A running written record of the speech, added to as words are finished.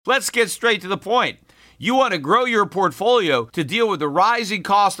Let's get straight to the point. You want to grow your portfolio to deal with the rising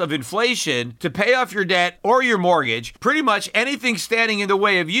cost of inflation, to pay off your debt or your mortgage, pretty much anything standing in the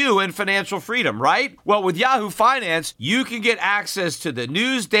way of you and financial freedom, right? Well, with Yahoo Finance, you can get access to the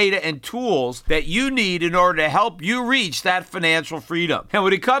news, data, and tools that you need in order to help you reach that financial freedom. And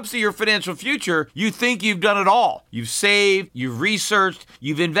when it comes to your financial future, you think you've done it all. You've saved, you've researched,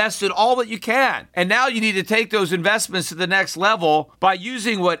 you've invested all that you can. And now you need to take those investments to the next level by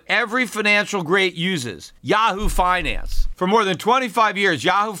using what every financial great uses. Yahoo Finance. For more than 25 years,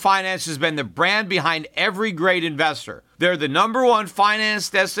 Yahoo Finance has been the brand behind every great investor. They're the #1 finance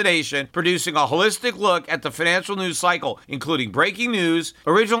destination, producing a holistic look at the financial news cycle, including breaking news,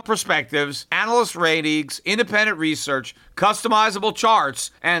 original perspectives, analyst ratings, independent research, customizable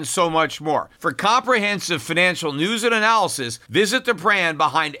charts, and so much more. For comprehensive financial news and analysis, visit the brand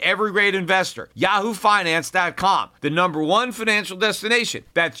behind every great investor, yahoofinance.com, the #1 financial destination.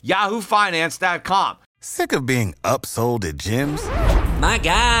 That's yahoofinance.com. Sick of being upsold at gyms? My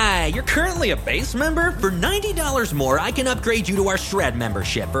guy, you're currently a base member? For $90 more, I can upgrade you to our Shred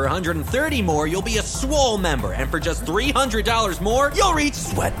membership. For $130 more, you'll be a Swole member. And for just $300 more, you'll reach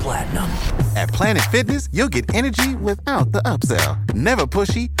Sweat Platinum. At Planet Fitness, you'll get energy without the upsell. Never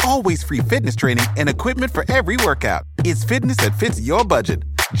pushy, always free fitness training and equipment for every workout. It's fitness that fits your budget.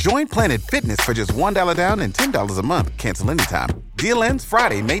 Join Planet Fitness for just $1 down and $10 a month. Cancel anytime. Deal ends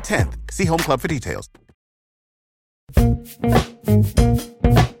Friday, May 10th. See Home Club for details.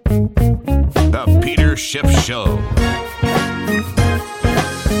 The Peter Schiff Show.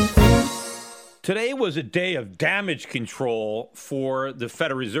 Today was a day of damage control for the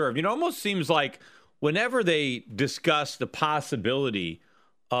Federal Reserve. You know, it almost seems like whenever they discuss the possibility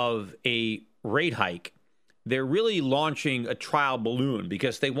of a rate hike, they're really launching a trial balloon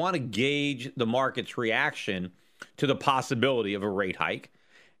because they want to gauge the market's reaction to the possibility of a rate hike.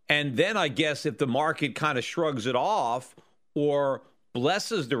 And then I guess if the market kind of shrugs it off or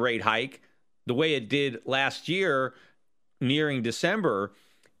blesses the rate hike the way it did last year nearing December,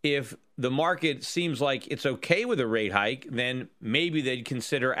 if the market seems like it's okay with a rate hike, then maybe they'd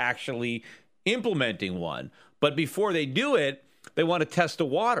consider actually implementing one. But before they do it, they want to test the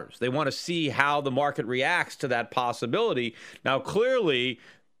waters. They want to see how the market reacts to that possibility. Now, clearly,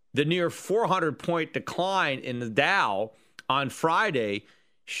 the near 400-point decline in the Dow on Friday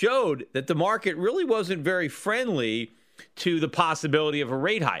showed that the market really wasn't very friendly to the possibility of a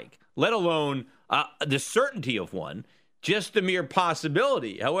rate hike, let alone the certainty of one. Just the mere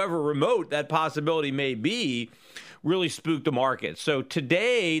possibility, however remote that possibility may be, really spooked the market. So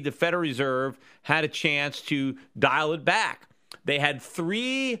today, the Federal Reserve had a chance to dial it back. They had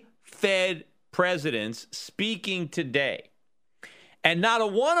 3 Fed presidents speaking today, and not a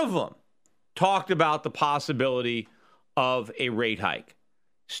one of them talked about the possibility of a rate hike.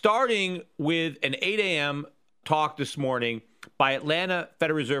 Starting with an 8 a.m. talk this morning by Atlanta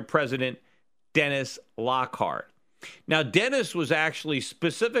Federal Reserve President Dennis Lockhart. Now, Dennis was actually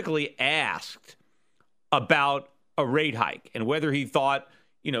specifically asked about a rate hike and whether he thought,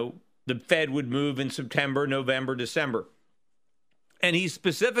 the Fed would move in September, November, December. And he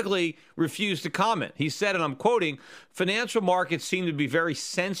specifically refused to comment. He said, and I'm quoting, "Financial markets seem to be very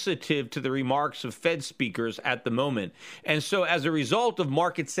sensitive to the remarks of Fed speakers at the moment. And so as a result of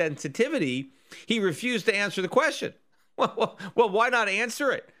market sensitivity, he refused to answer the question." Well, why not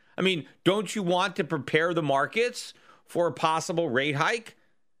answer it? I mean, don't you want to prepare the markets for a possible rate hike?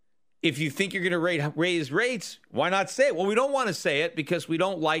 If you think you're going to raise rates, why not say it? Well, we don't want to say it because we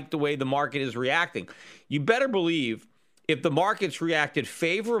don't like the way the market is reacting. You better believe if the markets reacted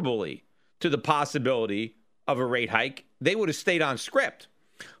favorably to the possibility of a rate hike, they would have stayed on script.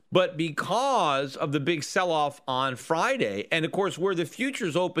 But because of the big sell-off on Friday, and of course where the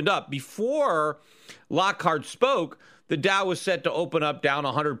futures opened up, before Lockhart spoke, the Dow was set to open up down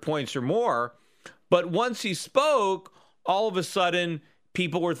 100 points or more. But once he spoke, all of a sudden,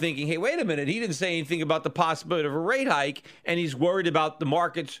 people were thinking, hey, wait a minute, he didn't say anything about the possibility of a rate hike, and he's worried about the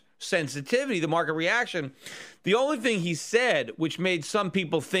market's sensitivity, the market reaction. The only thing he said, which made some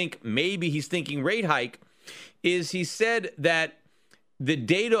people think maybe he's thinking rate hike, is he said that the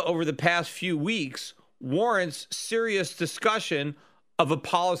data over the past few weeks warrants serious discussion of a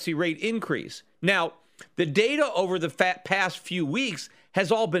policy rate increase. Now, the data over the past few weeks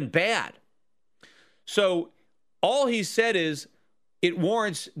has all been bad. So all he said is it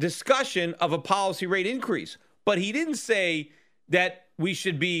warrants discussion of a policy rate increase. But he didn't say that we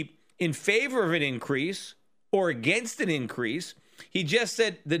should be in favor of an increase or against an increase. He just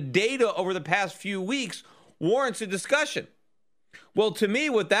said the data over the past few weeks warrants a discussion. Well, to me,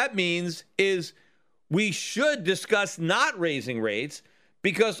 what that means is we should discuss not raising rates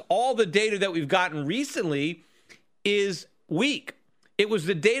because all the data that we've gotten recently is weak. It was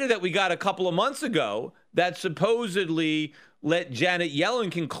the data that we got a couple of months ago that supposedly let Janet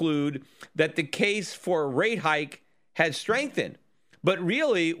Yellen conclude that the case for a rate hike had strengthened. But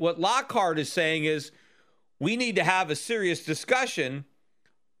really, what Lockhart is saying is we need to have a serious discussion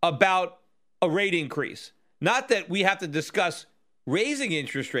about a rate increase. Not that we have to discuss raising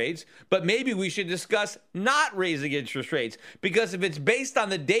interest rates, but maybe we should discuss not raising interest rates. Because if it's based on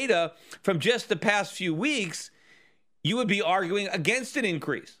the data from just the past few weeks, you would be arguing against an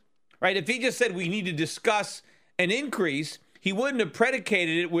increase, right? If he just said we need to discuss an increase, he wouldn't have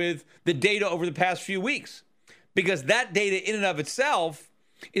predicated it with the data over the past few weeks, because that data in and of itself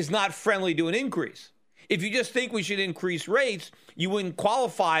is not friendly to an increase. If you just think we should increase rates, you wouldn't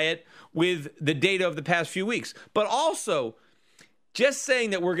qualify it with the data of the past few weeks. But also, just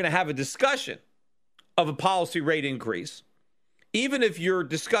saying that we're going to have a discussion of a policy rate increase, even if you're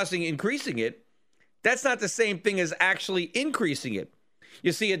discussing increasing it, that's not the same thing as actually increasing it.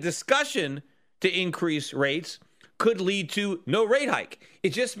 You see, a discussion to increase rates could lead to no rate hike. It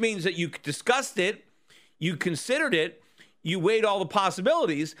just means that you discussed it, you considered it, you weighed all the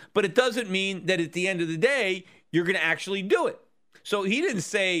possibilities, but it doesn't mean that at the end of the day, you're going to actually do it. So he didn't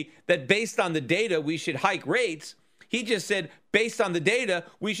say that based on the data, we should hike rates. He just said, based on the data,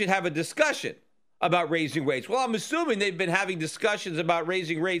 we should have a discussion about raising rates. Well, I'm assuming they've been having discussions about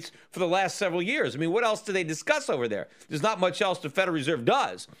raising rates for the last several years. I mean, what else do they discuss over there? There's not much else the Federal Reserve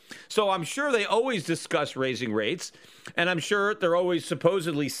does. So I'm sure they always discuss raising rates, and I'm sure they're always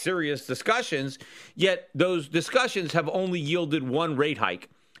supposedly serious discussions, yet those discussions have only yielded one rate hike,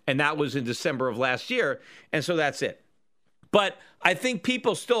 and that was in December of last year, and so that's it. But I think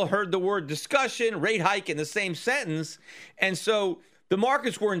people still heard the word discussion, rate hike in the same sentence, and so the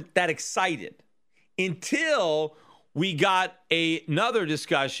markets weren't that excited until we got another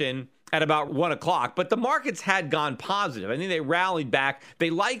discussion at about 1 o'clock. But the markets had gone positive. I think they rallied back. They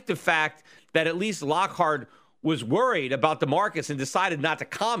liked the fact that at least Lockhart was worried about the markets and decided not to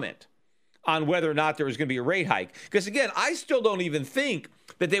comment on whether or not there was going to be a rate hike. Because, again, I still don't even think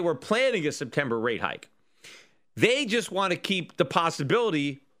that they were planning a September rate hike. They just want to keep the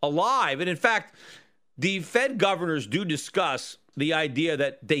possibility alive. And, in fact, the Fed governors do discuss the idea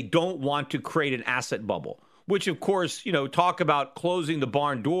that they don't want to create an asset bubble, which, of course, talk about closing the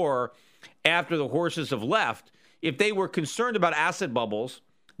barn door after the horses have left. If they were concerned about asset bubbles,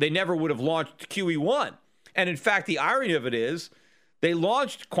 they never would have launched QE1. And in fact, the irony of it is they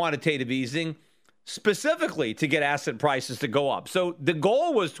launched quantitative easing specifically to get asset prices to go up. So the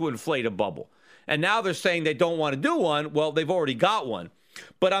goal was to inflate a bubble. And now they're saying they don't want to do one. Well, they've already got one.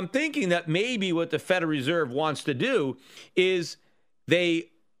 But I'm thinking that maybe what the Federal Reserve wants to do is they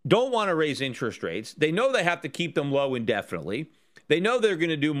don't want to raise interest rates. They know they have to keep them low indefinitely. They know they're going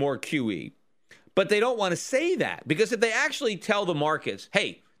to do more QE. But they don't want to say that, because if they actually tell the markets,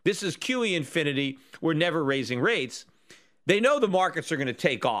 hey, this is QE infinity, we're never raising rates, they know the markets are going to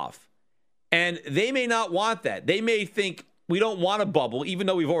take off. And they may not want that. They may think we don't want a bubble, even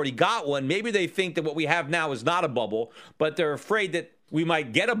though we've already got one. Maybe they think that what we have now is not a bubble, but they're afraid that we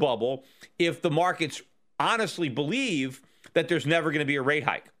might get a bubble if the markets honestly believe that there's never going to be a rate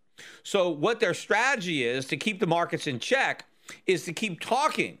hike. So what their strategy is to keep the markets in check is to keep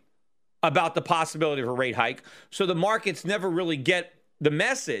talking about the possibility of a rate hike, so the markets never really get the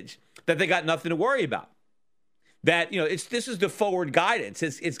message that they got nothing to worry about. That, this is the forward guidance.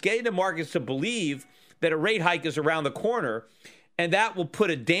 It's getting the markets to believe that a rate hike is around the corner, and that will put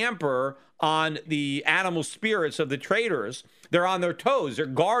a damper on the animal spirits of the traders. They're on their toes. They're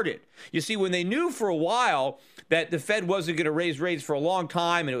guarded. You see, when they knew for a while that the Fed wasn't going to raise rates for a long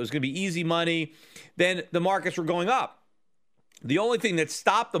time and it was going to be easy money, then the markets were going up. The only thing that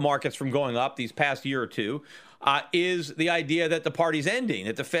stopped the markets from going up these past year or two is the idea that the party's ending,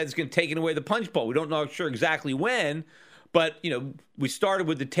 that the Fed's going to take away the punch bowl. We don't know sure exactly when, but, we started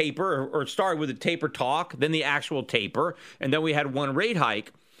with the taper, or started with the taper talk, then the actual taper, and then we had one rate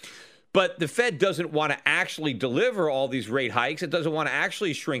hike. But the Fed doesn't want to actually deliver all these rate hikes. It doesn't want to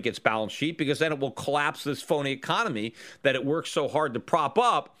actually shrink its balance sheet, because then it will collapse this phony economy that it works so hard to prop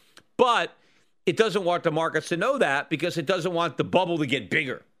up. But it doesn't want the markets to know that, because it doesn't want the bubble to get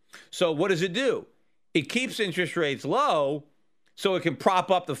bigger. So what does it do? It keeps interest rates low so it can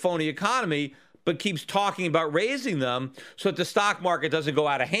prop up the phony economy, but keeps talking about raising them so that the stock market doesn't go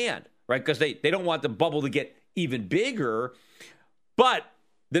out of hand, right? Because they don't want the bubble to get even bigger. But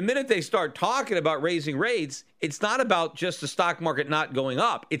the minute they start talking about raising rates, it's not about just the stock market not going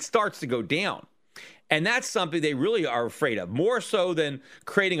up. It starts to go down. And that's something they really are afraid of. More so than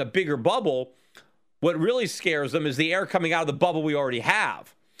creating a bigger bubble, What really scares them is the air coming out of the bubble we already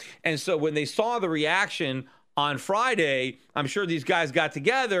have. And so when they saw the reaction on Friday, I'm sure these guys got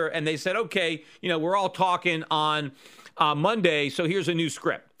together and they said, okay, we're all talking on Monday, so here's a new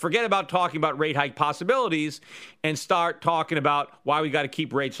script. Forget about talking about rate hike possibilities and start talking about why we got to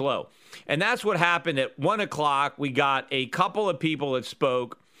keep rates low. And that's what happened at 1 o'clock. We got a couple of people that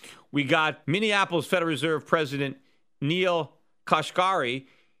spoke. We got Minneapolis Federal Reserve President Neil Kashkari.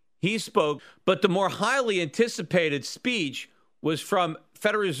 He spoke, but the more highly anticipated speech was from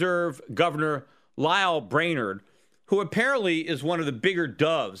Federal Reserve Governor Lyle Brainerd, who apparently is one of the bigger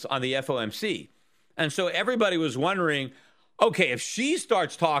doves on the FOMC. And so everybody was wondering, okay, if she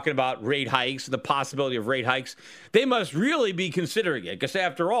starts talking about rate hikes, the possibility of rate hikes, they must really be considering it. Because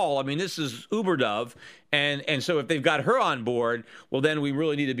after all, I mean, this is Uber Dove. And so if they've got her on board, well, then we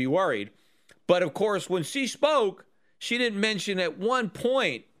really need to be worried. But of course, when she spoke, she didn't mention at one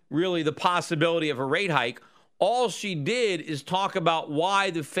point really the possibility of a rate hike. All she did is talk about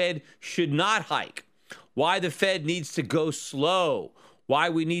why the Fed should not hike, why the Fed needs to go slow, why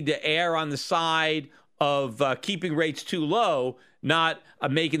we need to err on the side of keeping rates too low, not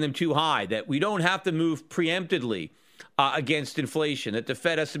making them too high, that we don't have to move preemptively against inflation, that the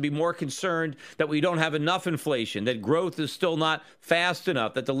Fed has to be more concerned that we don't have enough inflation, that growth is still not fast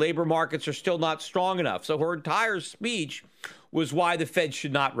enough, that the labor markets are still not strong enough. So her entire speech was why the Fed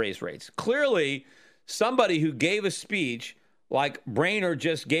should not raise rates. Clearly, somebody who gave a speech like Brainerd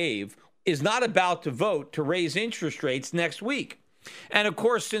just gave is not about to vote to raise interest rates next week. And of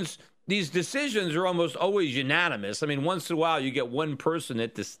course, since these decisions are almost always unanimous, I mean, once in a while you get one person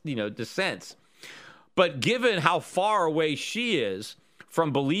that dissents. But given how far away she is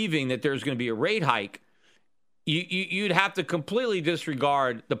from believing that there's going to be a rate hike, you'd have to completely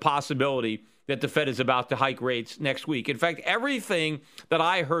disregard the possibility that the Fed is about to hike rates next week. In fact, everything that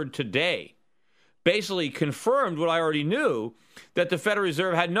I heard today basically confirmed what I already knew, that the Federal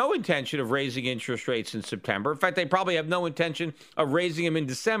Reserve had no intention of raising interest rates in September. In fact, they probably have no intention of raising them in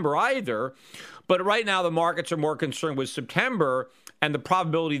December either. But right now, the markets are more concerned with September and the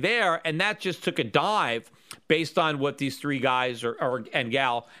probability there, and that just took a dive based on what these three guys and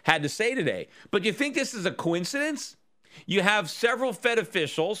gal had to say today. But you think this is a coincidence? You have several Fed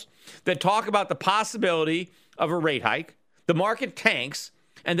officials that talk about the possibility of a rate hike. The market tanks.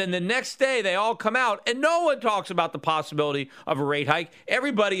 And then the next day, they all come out, and no one talks about the possibility of a rate hike.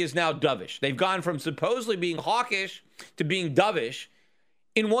 Everybody is now dovish. They've gone from supposedly being hawkish to being dovish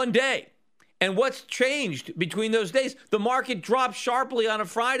in one day. And what's changed between those days? The market dropped sharply on a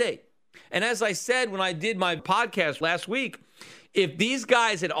Friday. And as I said when I did my podcast last week, if these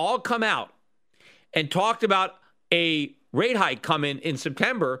guys had all come out and talked about a rate hike coming in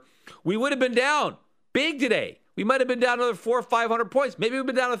September, we would have been down big today. We might have been down another 400 or 500 points. Maybe we've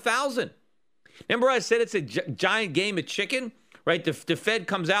been down 1,000. Remember I said it's a giant game of chicken, right? The Fed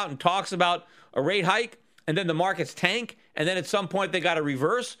comes out and talks about a rate hike, and then the markets tank, and then at some point they got to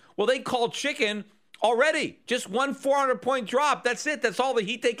reverse. Well, they called chicken already. Just one 400-point drop. That's it. That's all the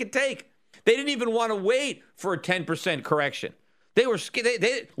heat they could take. They didn't even want to wait for a 10% correction. They were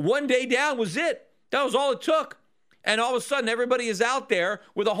one day down was it. That was all it took. And all of a sudden, everybody is out there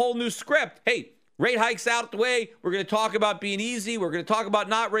with a whole new script. Hey, rate hikes out the way. We're going to talk about being easy. We're going to talk about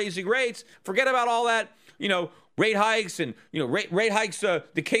not raising rates. Forget about all that, rate hikes and, rate hikes.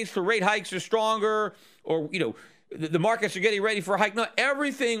 The case for rate hikes are stronger, or, the markets are getting ready for a hike. No,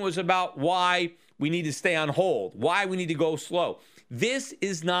 everything was about why we need to stay on hold, why we need to go slow. This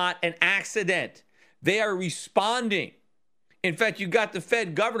is not an accident. They are responding. In fact, you got the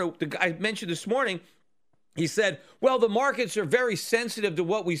Fed governor, the guy I mentioned this morning. He said, well, the markets are very sensitive to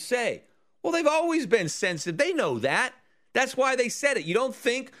what we say. Well, they've always been sensitive. They know that. That's why they said it. You don't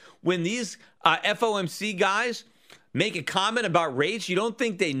think when these FOMC guys make a comment about rates, you don't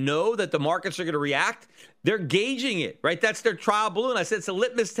think they know that the markets are going to react? They're gauging it, right? That's their trial balloon. I said it's a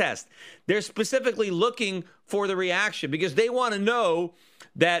litmus test. They're specifically looking for the reaction because they want to know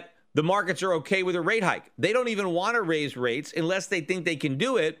that the markets are okay with a rate hike. They don't even want to raise rates unless they think they can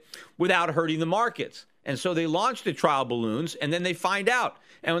do it without hurting the markets. And so they launch the trial balloons, and then they find out.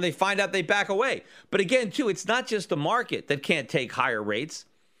 And when they find out, they back away. But again, too, it's not just the market that can't take higher rates.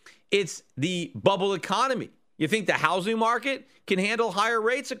 It's the bubble economy. You think the housing market can handle higher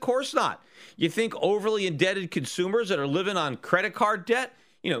rates? Of course not. You think overly indebted consumers that are living on credit card debt,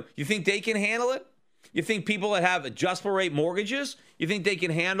 you think they can handle it? You think people that have adjustable rate mortgages, you think they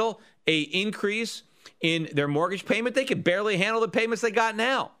can handle an increase in their mortgage payment? They can barely handle the payments they got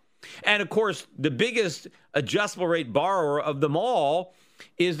now. And of course, the biggest adjustable rate borrower of them all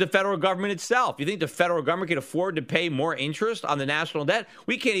is the federal government itself. You think the federal government can afford to pay more interest on the national debt?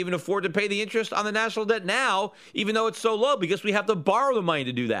 We can't even afford to pay the interest on the national debt now, even though it's so low, because we have to borrow the money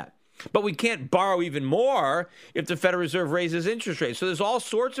to do that. But we can't borrow even more if the Federal Reserve raises interest rates. So there's all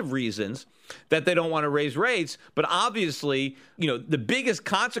sorts of reasons that they don't want to raise rates. But obviously, the biggest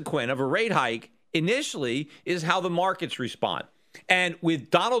consequence of a rate hike initially is how the markets respond. And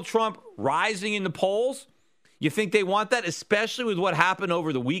with Donald Trump rising in the polls, you think they want that, especially with what happened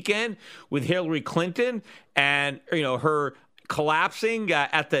over the weekend with Hillary Clinton and, her collapsing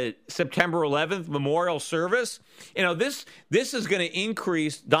at the September 11th memorial service. This is going to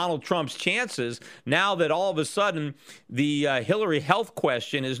increase Donald Trump's chances now that all of a sudden the Hillary health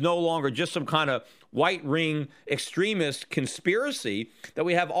question is no longer just some kind of white ring extremist conspiracy, that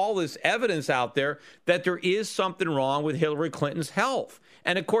we have all this evidence out there that there is something wrong with Hillary Clinton's health.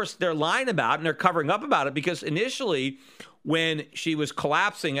 And of course, they're lying about it and they're covering up about it because initially when she was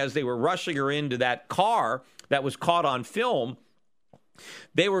collapsing as they were rushing her into that car that was caught on film,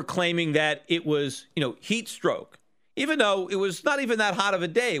 they were claiming that it was, heat stroke, even though it was not even that hot of a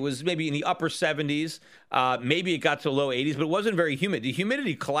day. It was maybe in the upper 70s. Maybe it got to low 80s, but it wasn't very humid. The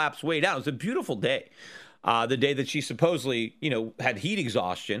humidity collapsed way down. It was a beautiful day, the day that she supposedly, had heat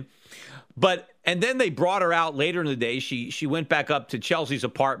exhaustion. And then they brought her out later in the day. She went back up to Chelsea's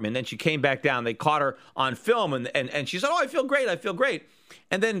apartment. Then she came back down. They caught her on film, and she said, "Oh, I feel great. I feel great."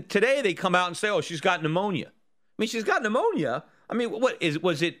 And then today they come out and say, "Oh, she's got pneumonia." I mean, she's got pneumonia. I mean,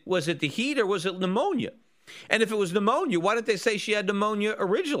 was it the heat or was it pneumonia? And if it was pneumonia, why didn't they say she had pneumonia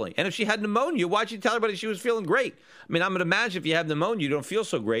originally? And if she had pneumonia, why'd she tell everybody she was feeling great? I mean, I'm going to imagine if you have pneumonia, you don't feel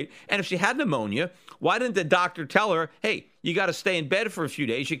so great. And if she had pneumonia, why didn't the doctor tell her, hey, you got to stay in bed for a few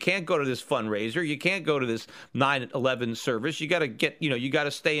days. You can't go to this fundraiser. You can't go to this 9/11 service. You got to you got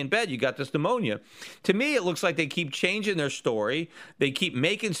to stay in bed. You got this pneumonia. To me, it looks like they keep changing their story. They keep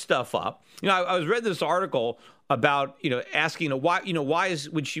making stuff up. I was read this article about, asking why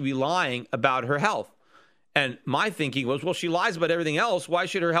would she be lying about her health? And my thinking was, well, she lies about everything else. Why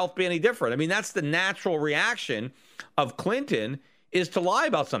should her health be any different? I mean, that's the natural reaction of Clinton, is to lie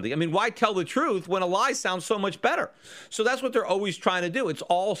about something. I mean, why tell the truth when a lie sounds so much better? So that's what they're always trying to do. It's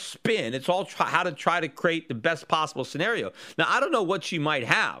all spin. It's all how to try to create the best possible scenario. Now, I don't know what she might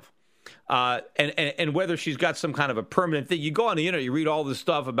have. And whether she's got some kind of a permanent thing. You go on the internet, you read all this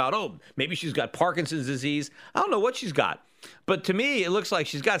stuff about, maybe she's got Parkinson's disease. I don't know what she's got. But to me, it looks like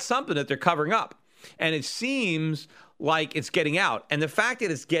she's got something that they're covering up. And it seems like it's getting out. And the fact that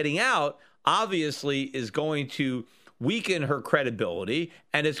it's getting out obviously is going to weaken her credibility,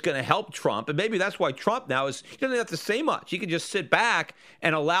 and it's going to help Trump. And maybe that's why Trump now he doesn't have to say much. He can just sit back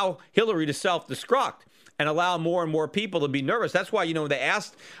and allow Hillary to self-destruct and allow more and more people to be nervous. That's why, when they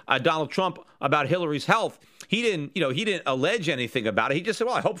asked Donald Trump about Hillary's health, he didn't allege anything about it. He just said,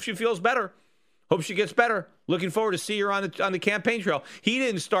 well, I hope she feels better. Hope she gets better. Looking forward to see her on the campaign trail. He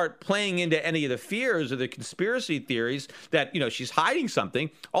didn't start playing into any of the fears or the conspiracy theories that, she's hiding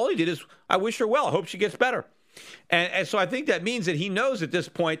something. All he did is, I wish her well. I hope she gets better. And so I think that means that he knows at this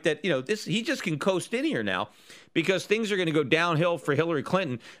point that, he just can coast in here now, because things are going to go downhill for Hillary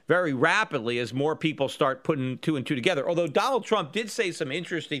Clinton very rapidly as more people start putting two and two together. Although Donald Trump did say some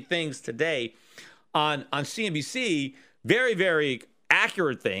interesting things today on CNBC, very, very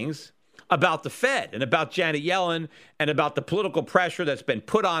accurate things about the Fed and about Janet Yellen and about the political pressure that's been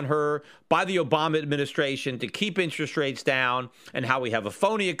put on her by the Obama administration to keep interest rates down, and how we have a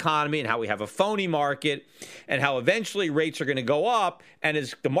phony economy and how we have a phony market, and how eventually rates are going to go up and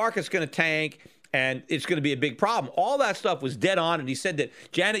the market's going to tank and it's going to be a big problem. All that stuff was dead on, and he said that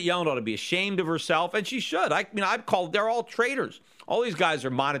Janet Yellen ought to be ashamed of herself, and she should. I've called, they're all traitors. All these guys are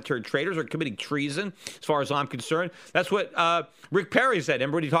monitored traitors, are committing treason, as far as I'm concerned. That's what Rick Perry said.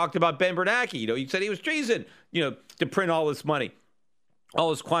 Remember when he talked about Ben Bernanke? He said he was treason, to print all this money, all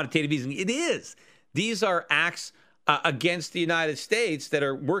this quantitative easing. It is. These are acts against the United States that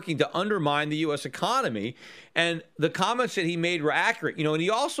are working to undermine the U.S. economy. And the comments that he made were accurate. And he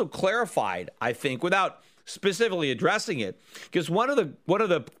also clarified, I think, without specifically addressing it, because one of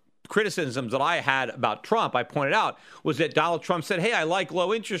the criticisms that I had about Trump, I pointed out, was that Donald Trump said, hey, I like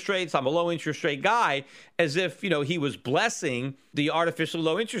low interest rates. I'm a low interest rate guy, as if, he was blessing the artificially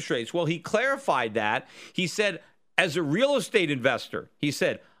low interest rates. Well, he clarified that. He said, as a real estate investor, he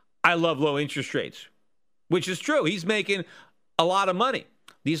said, I love low interest rates, which is true. He's making a lot of money.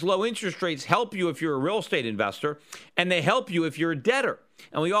 These low interest rates help you if you're a real estate investor, and they help you if you're a debtor.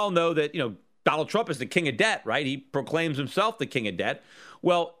 And we all know that, Donald Trump is the king of debt, right? He proclaims himself the king of debt.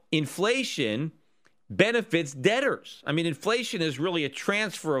 Well, inflation benefits debtors. I mean, inflation is really a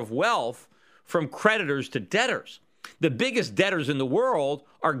transfer of wealth from creditors to debtors. The biggest debtors in the world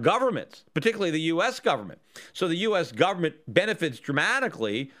are governments, particularly the U.S. government. So the U.S. government benefits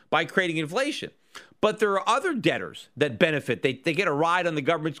dramatically by creating inflation. But there are other debtors that benefit. They get a ride on the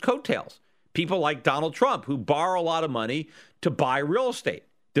government's coattails. People like Donald Trump, who borrow a lot of money to buy real estate,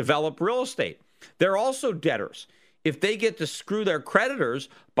 develop real estate. They're also debtors. If they get to screw their creditors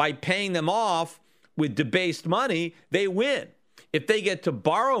by paying them off with debased money, they win. If they get to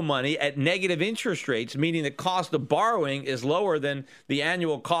borrow money at negative interest rates, meaning the cost of borrowing is lower than the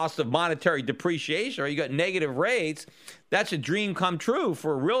annual cost of monetary depreciation, or you got negative rates, that's a dream come true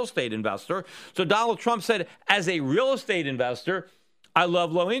for a real estate investor. So Donald Trump said, as a real estate investor, I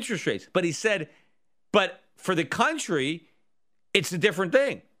love low interest rates. But he said, but for the country, it's a different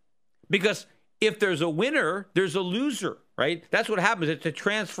thing. Because if there's a winner, there's a loser, right? That's what happens. It's a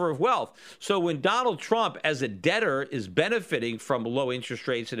transfer of wealth. So when Donald Trump, as a debtor, is benefiting from low interest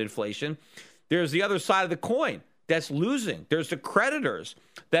rates and inflation, there's the other side of the coin that's losing. There's the creditors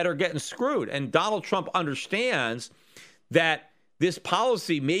that are getting screwed. And Donald Trump understands that this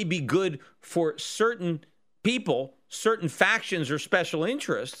policy may be good for certain people, certain factions or special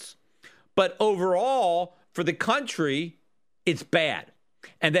interests, but overall, for the country, it's bad.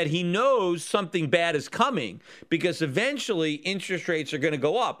 And that he knows something bad is coming because eventually interest rates are going to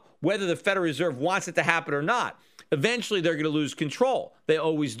go up, whether the Federal Reserve wants it to happen or not. Eventually, they're going to lose control. They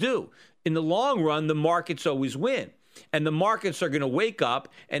always do. In the long run, the markets always win. And the markets are going to wake up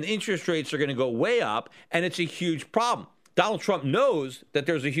and interest rates are going to go way up. And it's a huge problem. Donald Trump knows that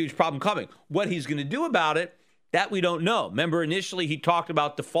there's a huge problem coming. What he's going to do about it, that we don't know. Remember, initially he talked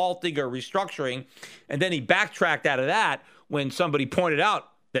about defaulting or restructuring, and then he backtracked out of that when somebody pointed out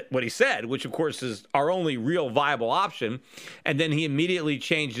that what he said, which of course is our only real viable option. And then he immediately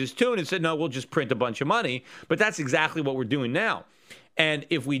changed his tune and said, no, we'll just print a bunch of money. But that's exactly what we're doing now. And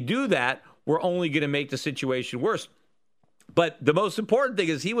if we do that, we're only going to make the situation worse. But the most important thing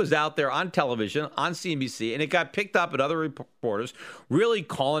is he was out there on television, on CNBC, and it got picked up at other reporters, really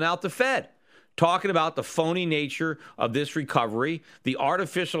calling out the Fed, talking about the phony nature of this recovery, the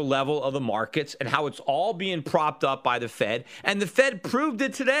artificial level of the markets, and how it's all being propped up by the Fed. And the Fed proved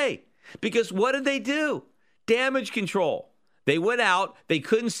it today. Because what did they do? Damage control. They went out. They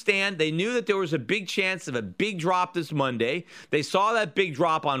couldn't stand. They knew that there was a big chance of a big drop this Monday. They saw that big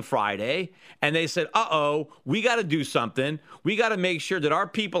drop on Friday, and they said, uh-oh, we got to do something. We got to make sure that our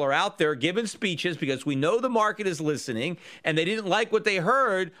people are out there giving speeches because we know the market is listening, and they didn't like what they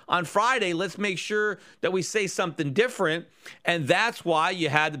heard on Friday. Let's make sure that we say something different, and that's why you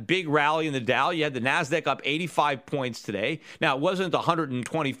had the big rally in the Dow. You had the NASDAQ up 85 points today. Now, it wasn't the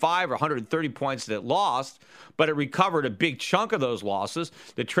 125 or 130 points that it lost, but it recovered a big chunk of those losses.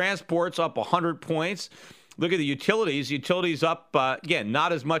 The transport's up 100 points. Look at the utilities. Utilities up, again,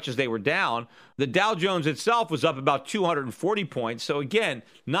 not as much as they were down. The Dow Jones itself was up about 240 points. So, again,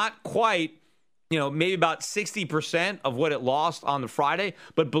 not quite, maybe about 60% of what it lost on the Friday.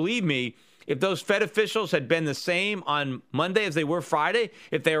 But believe me, if those Fed officials had been the same on Monday as they were Friday,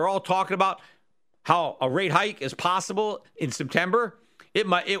 if they were all talking about how a rate hike is possible in September,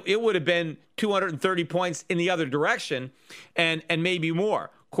 it would have been 230 points in the other direction and maybe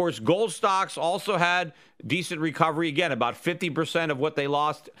more. Of course, gold stocks also had decent recovery. Again, about 50% of what they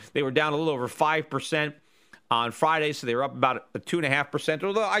lost. They were down a little over 5% on Friday, so they were up about 2.5%.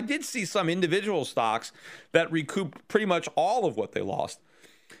 Although I did see some individual stocks that recouped pretty much all of what they lost.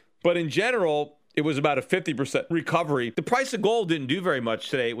 But in general, it was about a 50% recovery. The price of gold didn't do very much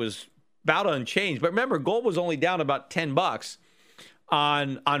today. It was about unchanged. But remember, gold was only down about $10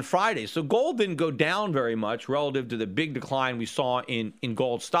 on Friday. So gold didn't go down very much relative to the big decline we saw in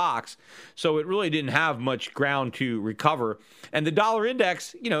gold stocks. So it really didn't have much ground to recover. And the dollar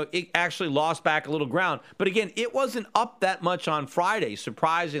index, it actually lost back a little ground. But again, it wasn't up that much on Friday,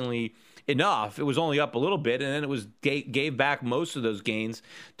 surprisingly enough. It was only up a little bit, and then it was gave back most of those gains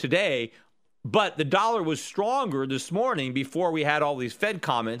today. But the dollar was stronger this morning before we had all these Fed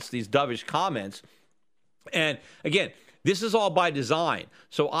comments, these dovish comments. And again, this is all by design.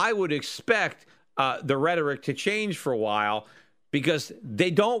 So I would expect the rhetoric to change for a while because they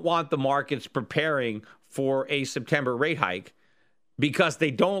don't want the markets preparing for a September rate hike because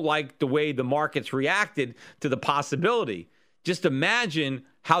they don't like the way the markets reacted to the possibility. Just imagine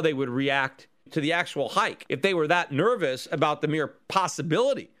how they would react to the actual hike. If they were that nervous about the mere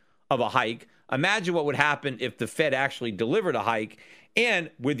possibility of a hike, imagine what would happen if the Fed actually delivered a hike. And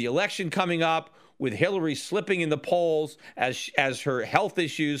with the election coming up, with Hillary slipping in the polls as her health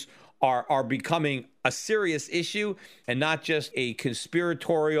issues are becoming a serious issue and not just a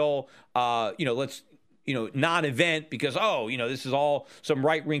conspiratorial, let's non-event because, this is all some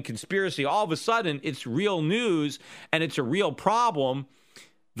right-wing conspiracy. All of a sudden, it's real news and it's a real problem.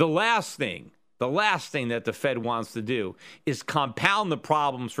 The last thing that the Fed wants to do is compound the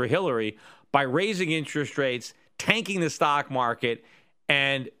problems for Hillary by raising interest rates, tanking the stock market,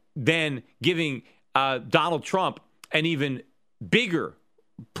 and then giving Donald Trump an even bigger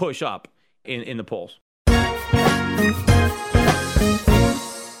push up in the polls.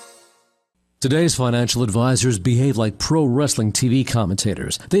 Today's financial advisors behave like pro wrestling TV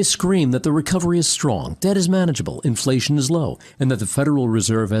commentators. They scream that the recovery is strong, debt is manageable, inflation is low, and that the Federal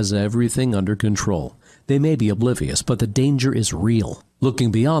Reserve has everything under control. They may be oblivious, but the danger is real.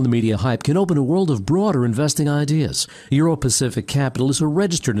 Looking beyond the media hype can open a world of broader investing ideas. Euro Pacific Capital is a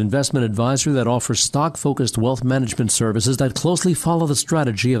registered investment advisor that offers stock-focused wealth management services that closely follow the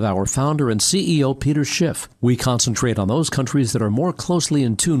strategy of our founder and CEO, Peter Schiff. We concentrate on those countries that are more closely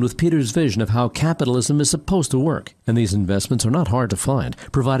in tune with Peter's vision of how capitalism is supposed to work. And these investments are not hard to find,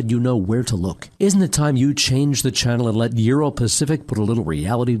 provided you know where to look. Isn't it time you change the channel and let Euro Pacific put a little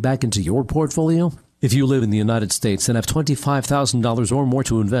reality back into your portfolio? If you live in the United States and have $25,000 or more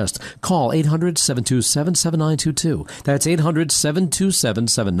to invest, call 800-727-7922. That's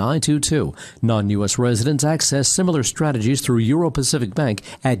 800-727-7922. Non-U.S. residents access similar strategies through Euro Pacific Bank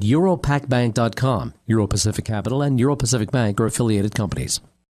at europacbank.com. Euro Pacific Capital and Euro Pacific Bank are affiliated companies.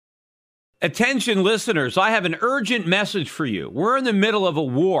 Attention listeners, I have an urgent message for you. We're in the middle of a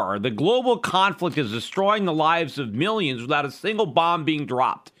war. The global conflict is destroying the lives of millions without a single bomb being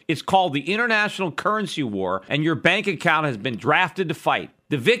dropped. It's called the International Currency War, and your bank account has been drafted to fight.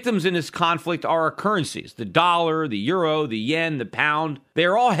 The victims in this conflict are our currencies, the dollar, the euro, the yen, the pound. They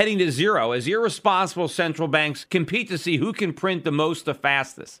are all heading to zero as irresponsible central banks compete to see who can print the most the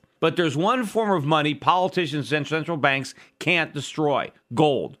fastest. But there's one form of money politicians and central banks can't destroy: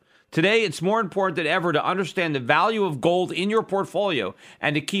 gold. Today, it's more important than ever to understand the value of gold in your portfolio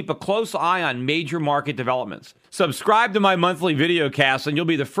and to keep a close eye on major market developments. Subscribe to my monthly videocast and you'll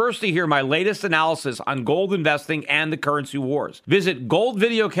be the first to hear my latest analysis on gold investing and the currency wars. Visit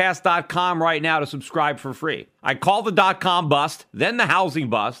goldvideocast.com right now to subscribe for free. I call the dot-com bust, then the housing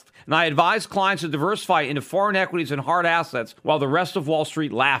bust, and I advise clients to diversify into foreign equities and hard assets while the rest of Wall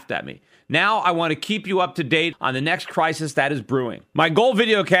Street laughed at me. Now I want to keep you up to date on the next crisis that is brewing. My Gold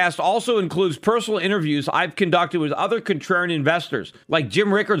Videocast also includes personal interviews I've conducted with other contrarian investors like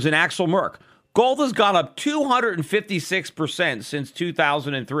Jim Rickards and Axel Merck. Gold has gone up 256% since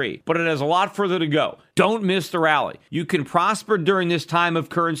 2003, but it has a lot further to go. Don't miss the rally. You can prosper during this time of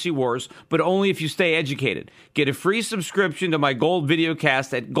currency wars, but only if you stay educated. Get a free subscription to my Gold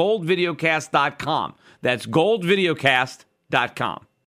Videocast at goldvideocast.com. That's goldvideocast.com.